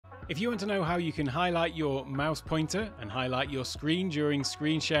If you want to know how you can highlight your mouse pointer and highlight your screen during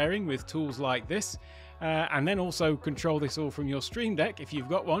screen sharing with tools like this, and then also control this all from your Stream Deck if you've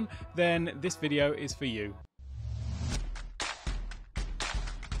got one, then this video is for you.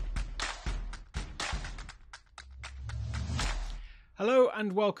 Hello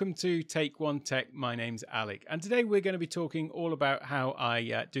and welcome to Take One Tech. My name's Alec, and today we're going to be talking all about how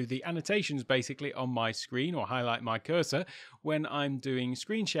I do the annotations basically on my screen, or highlight my cursor when I'm doing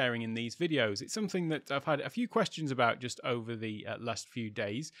screen sharing in these videos. It's something that I've had a few questions about just over the last few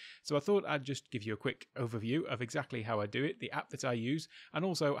days, so I thought I'd just give you a quick overview of exactly how I do it, the app that I use, and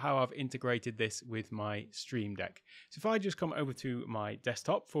also how I've integrated this with my Stream Deck. So if I just come over to my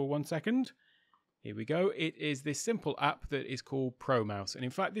desktop for 1 second. Here we go. It is this simple app that is called ProMouse. And in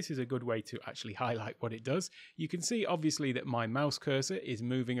fact, this is a good way to actually highlight what it does. You can see obviously that my mouse cursor is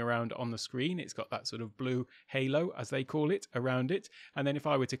moving around on the screen. It's got that sort of blue halo, as they call it, around it. And then if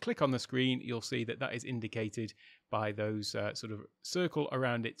I were to click on the screen, you'll see that that is indicated by those sort of circle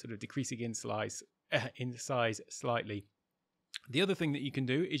around it, sort of decreasing in size slightly. The other thing that you can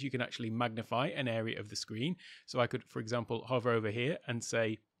do is you can actually magnify an area of the screen. So I could, for example, hover over here and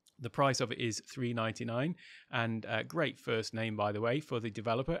say, the price of it is $3.99, and great first name, by the way, for the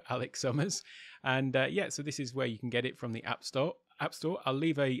developer, Alex Summers. And yeah, so this is where you can get it from the App Store. I'll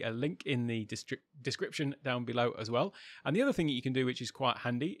leave a link in the description down below as well. And the other thing that you can do, which is quite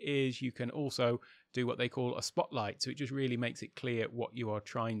handy, is you can also do what they call a spotlight. So it just really makes it clear what you are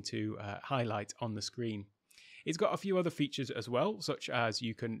trying to highlight on the screen. It's got a few other features as well, such as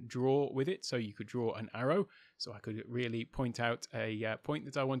you can draw with it. So you could draw an arrow. So I could really point out a point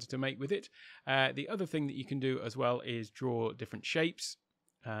that I wanted to make with it. The other thing that you can do as well is draw different shapes,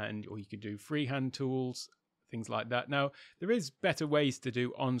 or you could do freehand tools, things like that. Now, there is better ways to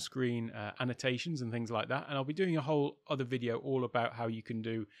do on-screen annotations and things like that, and I'll be doing a whole other video all about how you can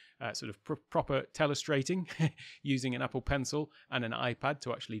do sort of proper telestrating using an Apple Pencil and an iPad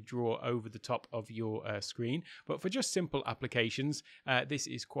to actually draw over the top of your screen. But for just simple applications, this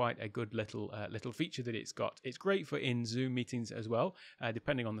is quite a good little feature that it's got. It's great for in Zoom meetings as well,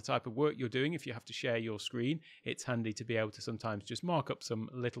 depending on the type of work you're doing. If you have to share your screen, it's handy to be able to sometimes just mark up some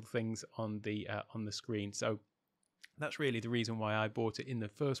little things on the screen. So that's really the reason why I bought it in the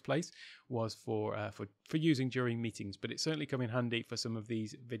first place, was for using during meetings, but it's certainly come in handy for some of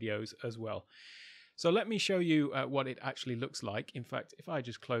these videos as well. So let me show you what it actually looks like. In fact, if I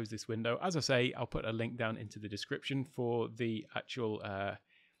just close this window, as I say, I'll put a link down into the description for the actual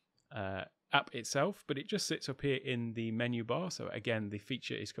app itself, but it just sits up here in the menu bar. So again, the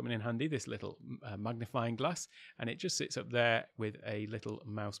feature is coming in handy, this little magnifying glass, and it just sits up there with a little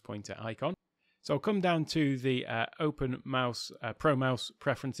mouse pointer icon. So I'll come down to the Open Mouse ProMouse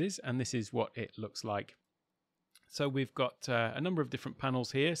preferences, and this is what it looks like. So we've got a number of different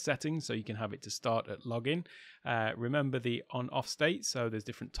panels here, settings, so you can have it to start at login. Remember the on-off state, so there's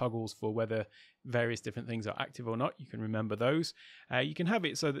different toggles for whether various different things are active or not. You can remember those. You can have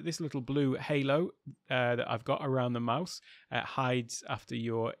it so that this little blue halo that I've got around the mouse hides after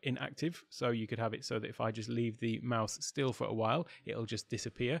you're inactive. So you could have it so that if I just leave the mouse still for a while, it'll just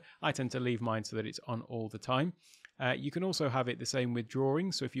disappear. I tend to leave mine so that it's on all the time. You can also have it the same with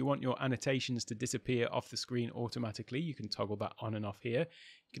drawing. So if you want your annotations to disappear off the screen automatically, you can toggle that on and off here.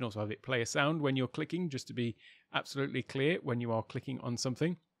 You can also have it play a sound when you're clicking, just to be absolutely clear when you are clicking on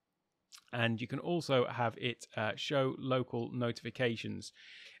something. And you can also have it show local notifications.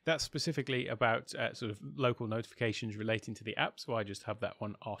 That's specifically about sort of local notifications relating to the app, so I just have that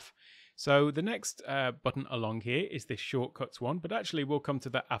one off. So the next button along here is this shortcuts one, but actually we'll come to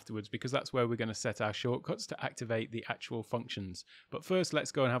that afterwards, because that's where we're going to set our shortcuts to activate the actual functions. But first,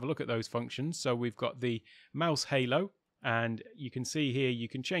 let's go and have a look at those functions. So we've got the mouse halo, and you can see here you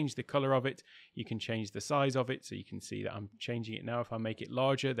can change the color of it, you can change the size of it, so you can see that I'm changing it now. If I make it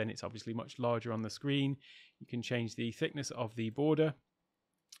larger, then it's obviously much larger on the screen. You can change the thickness of the border,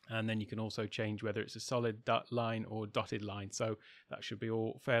 and then you can also change whether it's a solid dot line or dotted line. So that should be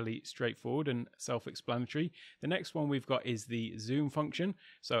all fairly straightforward and self-explanatory. The next one we've got is the zoom function.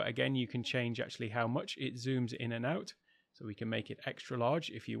 So again, you can change actually how much it zooms in and out. So we can make it extra large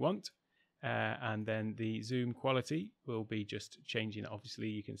if you want. And then the zoom quality will be just changing. Obviously,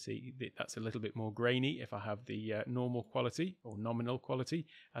 you can see that that's a little bit more grainy if I have the normal quality or nominal quality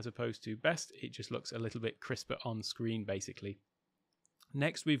as opposed to best. It just looks a little bit crisper on screen, basically.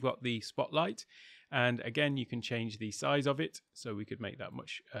 Next, we've got the spotlight, and again, you can change the size of it, so we could make that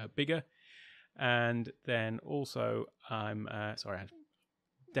much bigger. And then also, I'm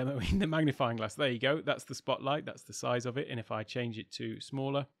demoing the magnifying glass. There you go. That's the spotlight. That's the size of it. And if I change it to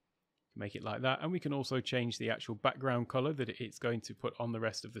smaller, make it like that. And we can also change the actual background color that it's going to put on the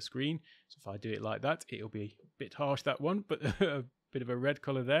rest of the screen. So if I do it like that, it'll be a bit harsh, that one, but a bit of a red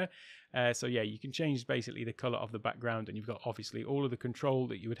color there. So yeah, you can change basically the color of the background, and you've got obviously all of the control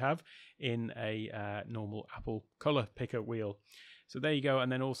that you would have in a normal Apple color picker wheel. So there you go.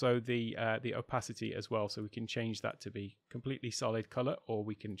 And then also the opacity as well. So we can change that to be completely solid color, or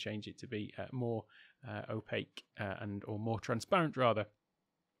we can change it to be more opaque or more transparent rather.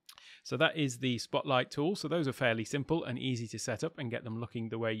 So that is the spotlight tool. So those are fairly simple and easy to set up and get them looking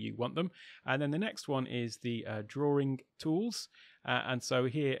the way you want them. And then the next one is the drawing tools. And so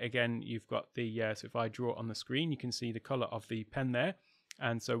here again, you've got the, so if I draw on the screen, you can see the color of the pen there.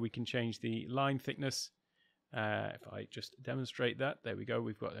 And so we can change the line thickness. If I just demonstrate that, there we go.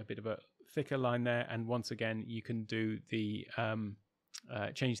 We've got a bit of a thicker line there. And once again, you can do the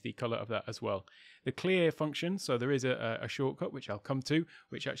change the color of that as well. The clear function, so there is a shortcut which I'll come to,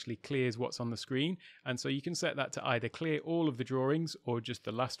 which actually clears what's on the screen, and so you can set that to either clear all of the drawings or just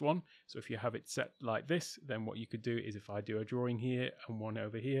the last one. So if you have it set like this, then what you could do is if I do a drawing here and one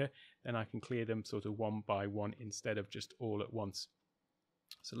over here, then I can clear them sort of one by one instead of just all at once.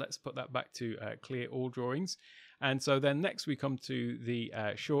 So let's put that back to clear all drawings. And so then next we come to the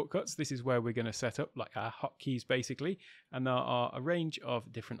shortcuts. This is where we're going to set up like our hotkeys basically. And there are a range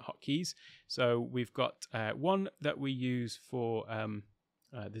of different hotkeys. So we've got one that we use for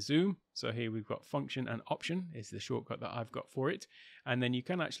the zoom. So here we've got function and option is the shortcut that I've got for it. And then you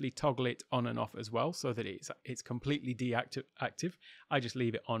can actually toggle it on and off as well so that it's completely deactive. I just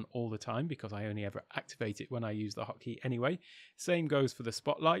leave it on all the time because I only ever activate it when I use the hotkey anyway. Same goes for the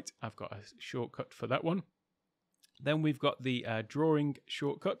spotlight. I've got a shortcut for that one. Then we've got the drawing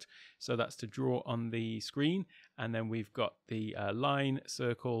shortcut. So that's to draw on the screen. And then we've got the line,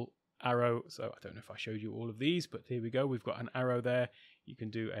 circle, arrow. So I don't know if I showed you all of these, but here we go. We've got an arrow there. You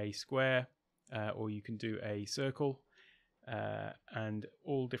can do a square or you can do a circle and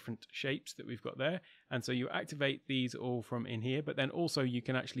all different shapes that we've got there. And so you activate these all from in here, but then also you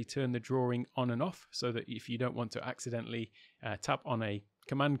can actually turn the drawing on and off so that if you don't want to accidentally tap on a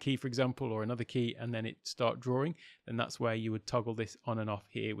command key, for example, or another key and then it start drawing, then that's where you would toggle this on and off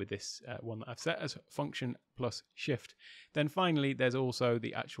here with this one that I've set as function plus shift. Then finally, there's also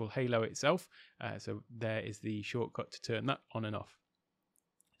the actual halo itself. So there is the shortcut to turn that on and off.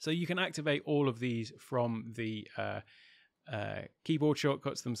 So you can activate all of these from the keyboard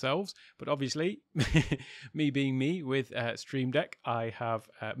shortcuts themselves, but obviously me being me with Stream Deck, I have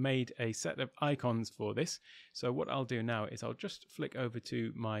made a set of icons for this. So what I'll do now is I'll just flick over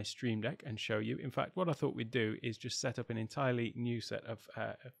to my Stream Deck and show you. In fact, what I thought we'd do is just set up an entirely new set of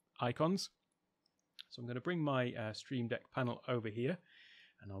icons. So I'm going to bring my Stream Deck panel over here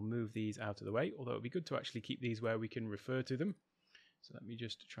and I'll move these out of the way, although it'd be good to actually keep these where we can refer to them. So let me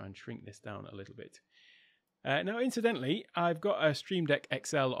just try and shrink this down a little bit. Now, incidentally, I've got a Stream Deck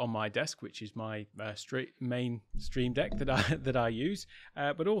XL on my desk, which is my main Stream Deck that I use.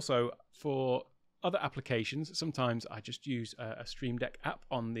 But also for other applications, sometimes I just use a Stream Deck app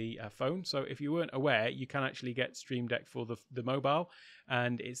on the phone. So if you weren't aware, you can actually get Stream Deck for the mobile,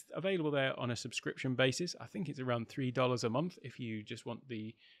 and it's available there on a subscription basis. I think it's around $3 a month if you just want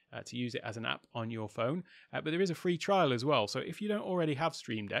to use it as an app on your phone. But there is a free trial as well. So if you don't already have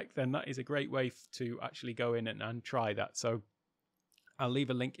Stream Deck, then that is a great way to actually go in and try that. So I'll leave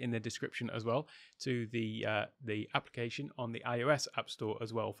a link in the description as well to the application on the iOS App Store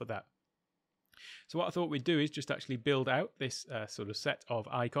as well for that. So what I thought we'd do is just actually build out this sort of set of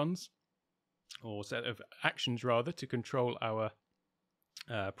icons, or set of actions rather, to control our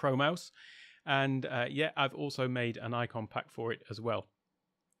Pro Mouse. And yeah, I've also made an icon pack for it as well.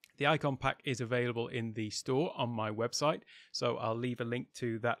 The icon pack is available in the store on my website, so I'll leave a link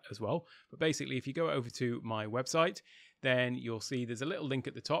to that as well. But basically, if you go over to my website, then you'll see there's a little link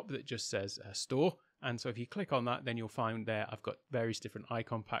at the top that just says store. And so if you click on that, then you'll find there I've got various different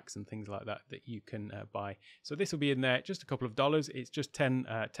icon packs and things like that that you can buy. So this will be in there, just a couple of dollars. It's just 10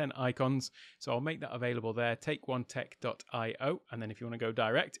 icons. So I'll make that available there, takeonetech.io. And then if you want to go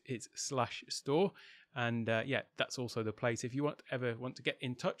direct, it's /store. And yeah, that's also the place. If you ever want to get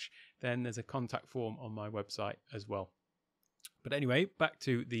in touch, then there's a contact form on my website as well. But anyway, back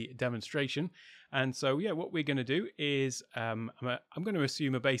to the demonstration. And so, yeah, what we're going to do is I'm going to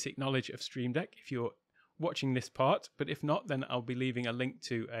assume a basic knowledge of Stream Deck if you're watching this part. But if not, then I'll be leaving a link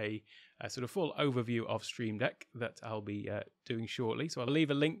to a sort of full overview of Stream Deck that I'll be doing shortly. So I'll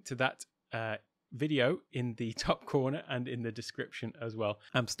leave a link to that video in the top corner and in the description as well.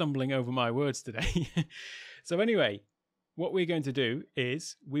 I'm stumbling over my words today. So anyway, what we're going to do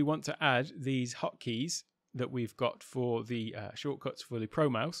is we want to add these hotkeys that we've got for the shortcuts for the Pro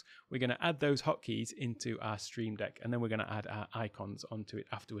Mouse, we're going to add those hotkeys into our Stream Deck, and then we're going to add our icons onto it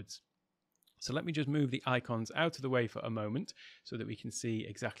afterwards. So let me just move the icons out of the way for a moment so that we can see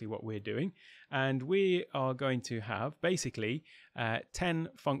exactly what we're doing. And we are going to have basically 10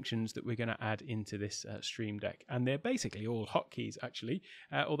 functions that we're going to add into this Stream Deck. And they're basically all hotkeys actually,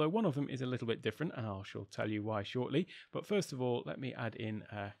 although one of them is a little bit different, and I shall tell you why shortly. But first of all, let me add in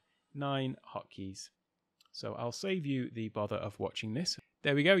 9 hotkeys. So I'll save you the bother of watching this.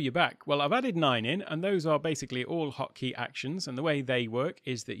 There we go, you're back. Well, I've added 9 in, and those are basically all hotkey actions. And the way they work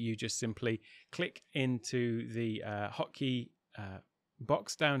is that you just simply click into the hotkey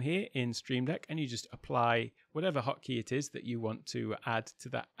box down here in Stream Deck, and you just apply whatever hotkey it is that you want to add to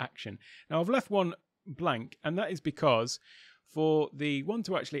that action. Now, I've left one blank, and that is because for the one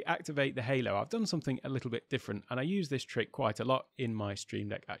to actually activate the halo, I've done something a little bit different, and I use this trick quite a lot in my Stream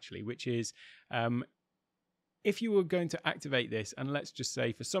Deck actually, which is if you were going to activate this, and let's just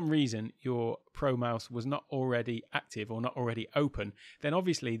say for some reason your Pro Mouse was not already active or not already open, then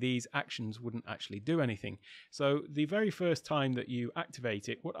obviously these actions wouldn't actually do anything. So the very first time that you activate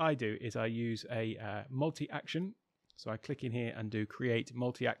it, what I do is I use a multi-action. So I click in here and do create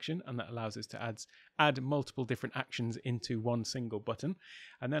multi-action, and that allows us to add multiple different actions into one single button.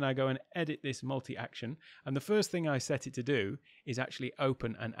 And then I go and edit this multi-action, and the first thing I set it to do is actually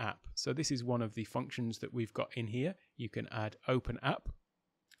open an app. So this is one of the functions that we've got in here. You can add open app.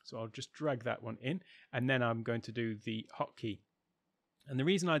 So I'll just drag that one in, and then I'm going to do the hotkey. And the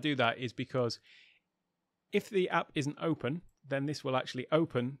reason I do that is because if the app isn't open, then this will actually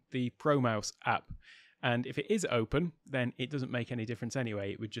open the Pro Mouse app. And if it is open, then it doesn't make any difference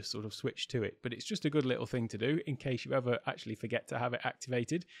anyway. It would just sort of switch to it. But it's just a good little thing to do in case you ever actually forget to have it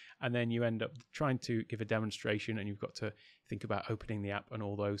activated, and then you end up trying to give a demonstration and you've got to think about opening the app and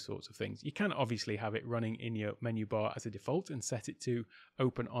all those sorts of things. You can obviously have it running in your menu bar as a default and set it to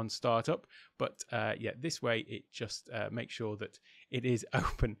open on startup. But yeah, this way it just makes sure that it is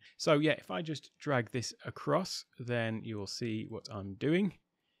open. So yeah, if I just drag this across, then you will see what I'm doing.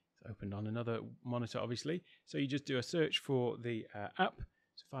 Opened on another monitor obviously, so you just do a search for the app.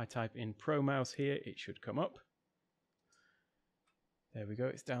 So if I type in Pro Mouse here, it should come up. There we go,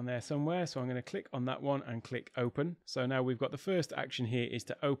 it's down there somewhere. So I'm going to click on that one and click open. So now we've got the first action here is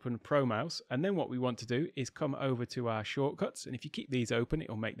to open Pro Mouse, and then what we want to do is come over to our shortcuts, and if you keep these open, it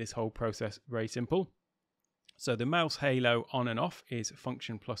will make this whole process very simple. So the mouse halo on and off is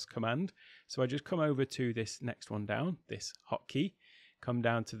function plus command. So I just come over to this next one down, this hotkey. Come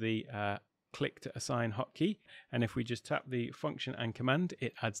down to the click to assign hotkey, and if we just tap the function and command,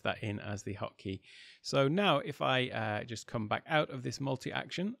 it adds that in as the hotkey. So now if I just come back out of this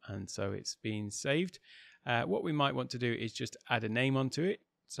multi-action, and so it's been saved, what we might want to do is just add a name onto it.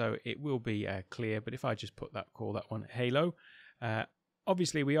 So it will be clear, but if I just call that one halo.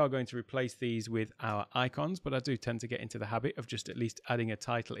 Obviously, we are going to replace these with our icons, but I do tend to get into the habit of just at least adding a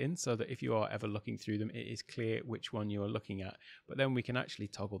title in so that if you are ever looking through them, it is clear which one you are looking at. But then we can actually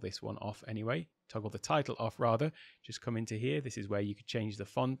toggle this one off anyway, toggle the title off rather. Just come into here. This is where you could change the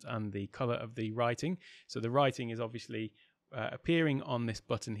font and the color of the writing. So the writing is obviously appearing on this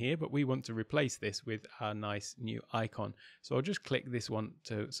button here, but we want to replace this with our nice new icon. So I'll just click this one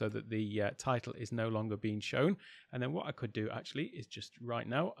so that the title is no longer being shown. And then what I could do actually is just right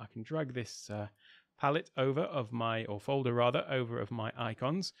now, I can drag this palette over of my, or folder rather, over of my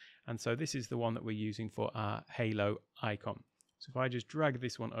icons. And so this is the one that we're using for our halo icon. So if I just drag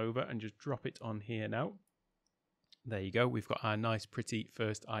this one over and just drop it on here now, there you go, we've got our nice pretty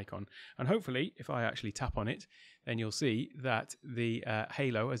first icon. And hopefully if I actually tap on it, then you'll see that the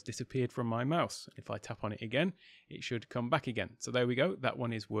halo has disappeared from my mouse. If I tap on it again, it should come back again. So there we go, that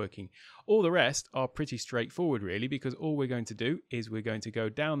one is working. All the rest are pretty straightforward really, because all we're going to do is we're going to go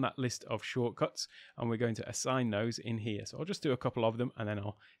down that list of shortcuts and we're going to assign those in here. So I'll just do a couple of them and then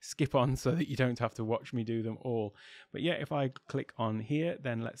I'll skip on so that you don't have to watch me do them all. But yeah, if I click on here,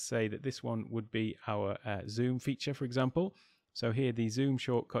 then let's say that this one would be our zoom feature, for example. So here the zoom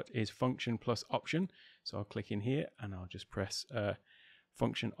shortcut is function plus option. So I'll click in here and I'll just press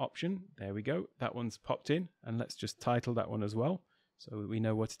function option. There we go. That one's popped in, and let's just title that one as well so we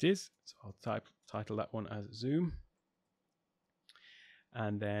know what it is. So I'll title that one as zoom.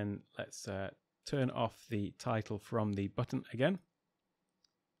 And then let's turn off the title from the button again.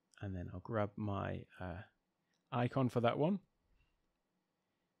 And then I'll grab my icon for that one.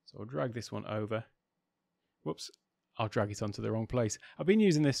 So I'll drag this one over. Whoops. I'll drag it onto the wrong place. I've been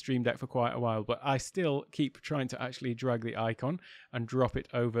using this Stream Deck for quite a while, but I still keep trying to actually drag the icon and drop it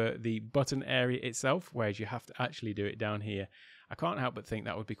over the button area itself, whereas you have to actually do it down here. I can't help but think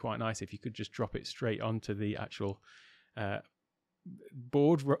that would be quite nice if you could just drop it straight onto the actual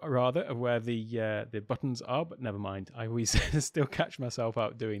board rather of where the buttons are, but never mind. I always still catch myself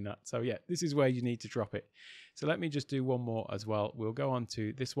out doing that. So yeah, this is where you need to drop it. So let me just do one more as well. We'll go on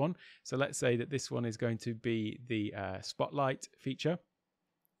to this one. So let's say that this one is going to be the spotlight feature.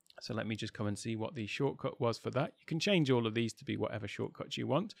 So let me just come and see what the shortcut was for that. You can change all of these to be whatever shortcuts you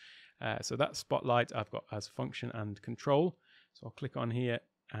want. So that spotlight I've got as function and control. So I'll click on here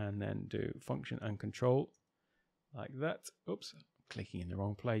and then do function and control like that. Oops, I'm clicking in the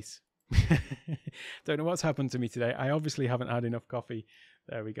wrong place. Don't know what's happened to me today. I obviously haven't had enough coffee.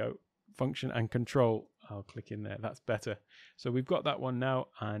 There we go. Function and control. I'll click in there. That's better. So we've got that one now.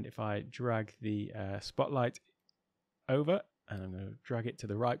 And if I drag the spotlight over, and I'm going to drag it to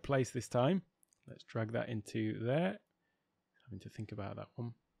the right place this time. Let's drag that into there. Having to think about that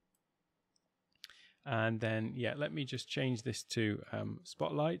one. And then, yeah, let me just change this to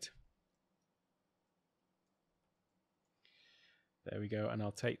spotlight. There we go. And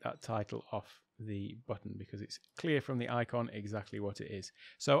I'll take that title off the button because it's clear from the icon exactly what it is.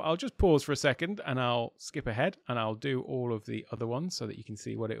 So I'll just pause for a second and I'll skip ahead and I'll do all of the other ones so that you can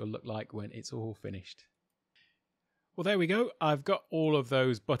see what it will look like when it's all finished. Well, there we go. I've got all of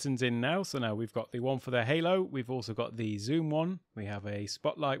those buttons in now. So now we've got the one for the halo. We've also got the zoom one. We have a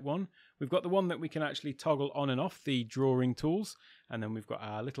spotlight one. We've got the one that we can actually toggle on and off, the drawing tools. And then we've got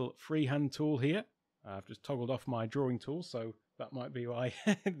our little freehand tool here. I've just toggled off my drawing tool, so that might be why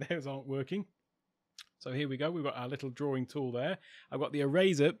those aren't working. So here we go. We've got our little drawing tool there. I've got the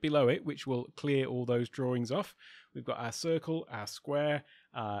eraser below it, which will clear all those drawings off. We've got our circle, our square,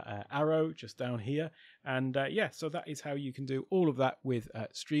 our arrow just down here. And yeah, so that is how you can do all of that with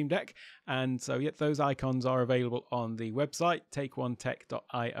Stream Deck. And so yeah, those icons are available on the website,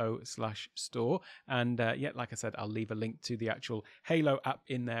 takeonetech.io/store. And yeah, like I said, I'll leave a link to the actual Halo app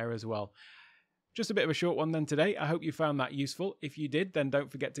in there as well. Just a bit of a short one then today. I hope you found that useful. If you did, then don't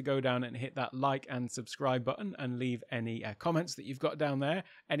forget to go down and hit that like and subscribe button and leave any comments that you've got down there,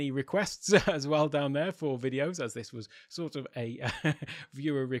 any requests as well down there for videos, as this was sort of a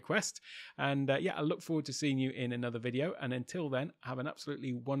viewer request. And yeah, I look forward to seeing you in another video. And until then, have an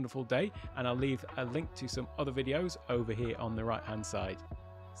absolutely wonderful day. And I'll leave a link to some other videos over here on the right-hand side.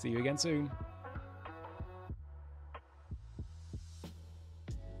 See you again soon.